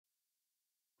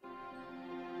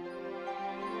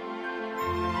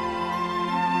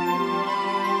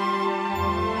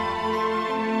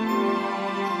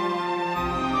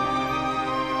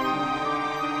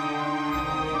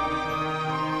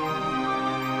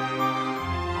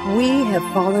We have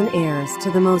fallen heirs to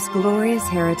the most glorious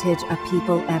heritage a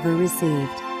people ever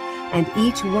received, and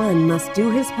each one must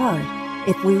do his part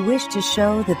if we wish to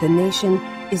show that the nation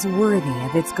is worthy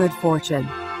of its good fortune.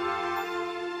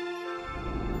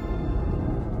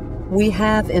 We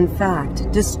have, in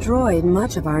fact, destroyed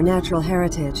much of our natural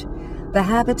heritage, the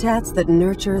habitats that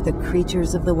nurture the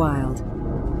creatures of the wild.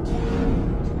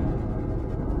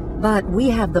 But we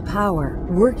have the power,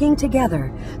 working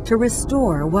together, to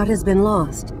restore what has been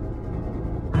lost.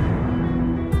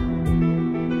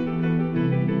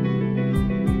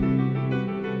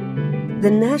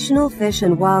 The National Fish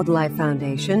and Wildlife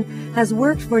Foundation has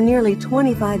worked for nearly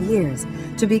 25 years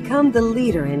to become the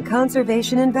leader in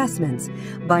conservation investments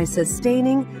by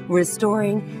sustaining,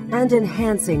 restoring, and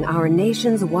enhancing our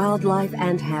nation's wildlife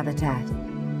and habitat.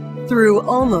 Through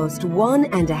almost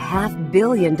 $1.5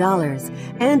 billion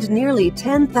and nearly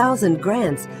 10,000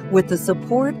 grants with the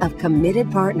support of committed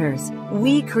partners,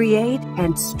 we create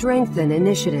and strengthen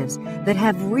initiatives that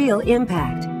have real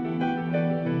impact.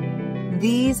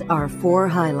 These are 4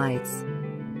 highlights.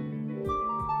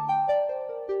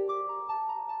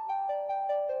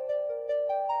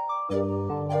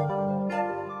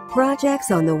 Projects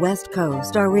on the West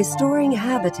Coast are restoring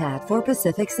habitat for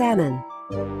Pacific salmon.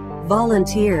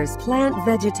 Volunteers plant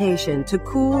vegetation to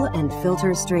cool and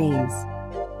filter streams.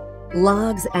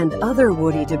 Logs and other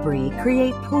woody debris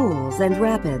create pools and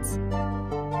rapids.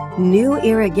 New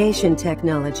irrigation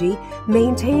technology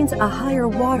maintains a higher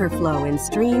water flow in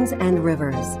streams and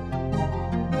rivers.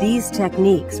 These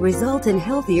techniques result in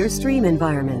healthier stream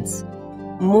environments.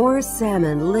 More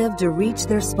salmon live to reach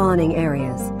their spawning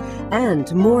areas,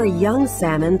 and more young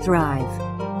salmon thrive.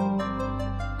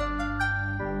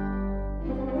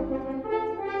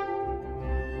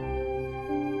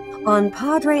 On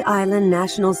Padre Island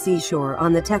National Seashore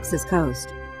on the Texas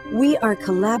coast, we are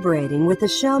collaborating with the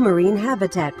Shell Marine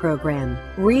Habitat Program,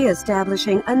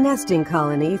 re-establishing a nesting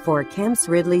colony for Kemp's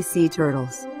Ridley sea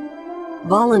turtles.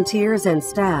 Volunteers and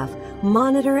staff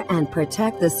monitor and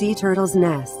protect the sea turtles'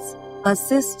 nests,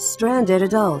 assist stranded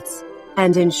adults,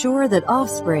 and ensure that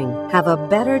offspring have a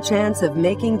better chance of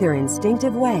making their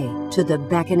instinctive way to the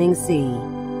beckoning sea.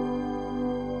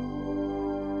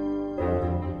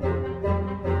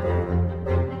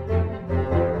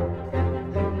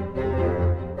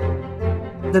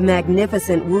 The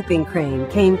magnificent whooping crane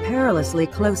came perilously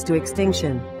close to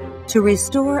extinction. To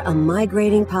restore a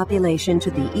migrating population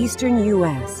to the eastern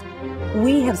U.S.,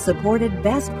 we have supported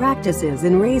best practices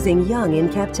in raising young in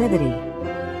captivity.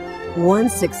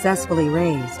 Once successfully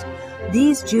raised,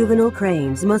 these juvenile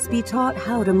cranes must be taught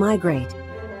how to migrate.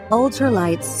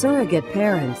 Ultralight surrogate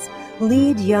parents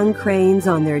lead young cranes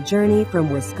on their journey from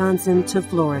Wisconsin to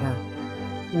Florida.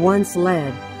 Once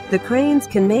led, the cranes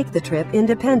can make the trip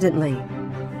independently.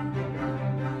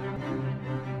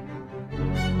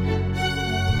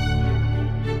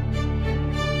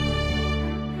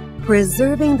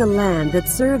 Preserving the land that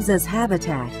serves as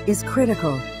habitat is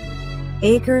critical.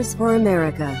 Acres for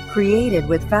America, created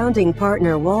with founding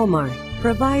partner Walmart,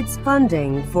 provides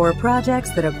funding for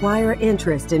projects that acquire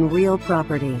interest in real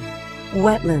property.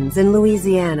 Wetlands in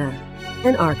Louisiana,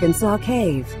 an Arkansas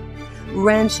cave,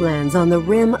 ranchlands on the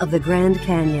rim of the Grand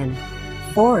Canyon,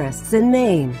 forests in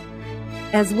Maine,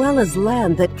 as well as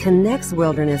land that connects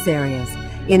wilderness areas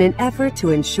in an effort to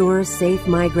ensure safe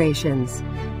migrations.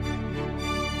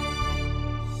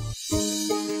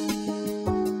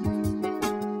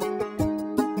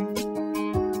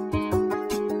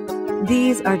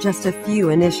 These are just a few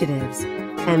initiatives,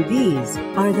 and these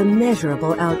are the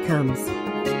measurable outcomes.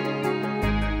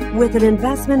 With an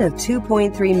investment of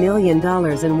 $2.3 million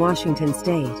in Washington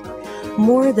State,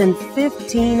 more than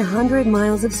 1,500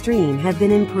 miles of stream have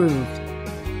been improved.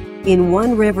 In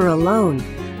one river alone,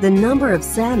 the number of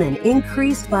salmon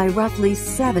increased by roughly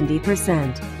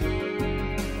 70%.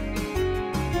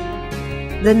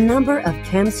 The number of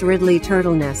Kemp's Ridley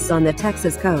turtle nests on the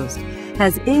Texas coast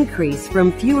has increased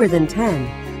from fewer than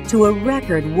 10 to a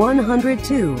record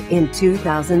 102 in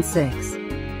 2006.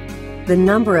 The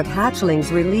number of hatchlings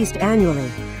released annually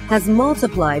has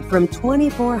multiplied from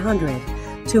 2,400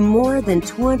 to more than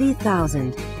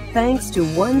 20,000, thanks to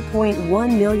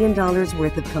 $1.1 million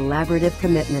worth of collaborative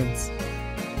commitments.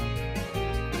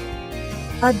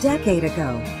 A decade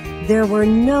ago, there were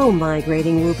no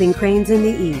migrating whooping cranes in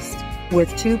the East. With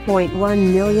 $2.1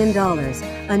 million,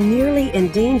 a nearly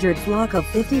endangered flock of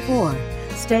 54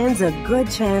 stands a good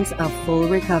chance of full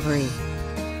recovery.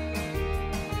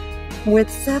 With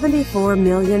 $74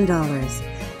 million,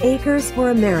 Acres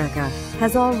for America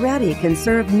has already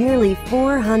conserved nearly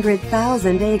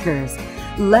 400,000 acres,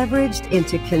 leveraged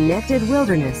into connected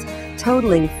wilderness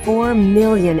totaling 4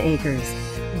 million acres,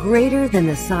 greater than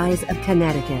the size of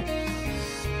Connecticut.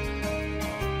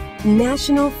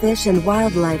 National Fish and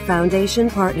Wildlife Foundation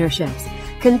partnerships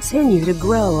continue to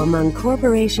grow among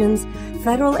corporations,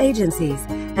 federal agencies,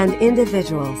 and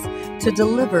individuals to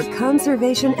deliver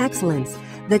conservation excellence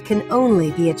that can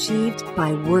only be achieved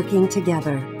by working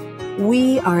together.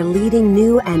 We are leading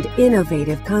new and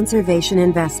innovative conservation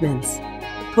investments,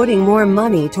 putting more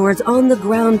money towards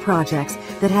on-the-ground projects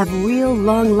that have real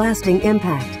long-lasting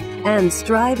impact, and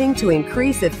striving to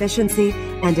increase efficiency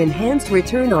and enhance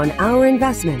return on our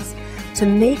investments to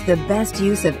make the best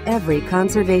use of every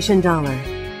conservation dollar,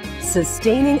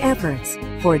 sustaining efforts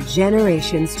for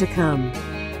generations to come.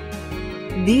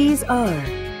 These are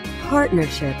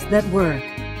partnerships that work,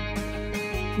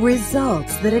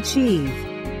 results that achieve,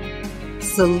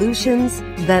 solutions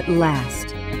that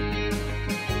last.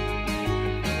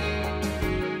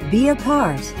 Be a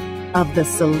part of the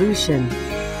solution.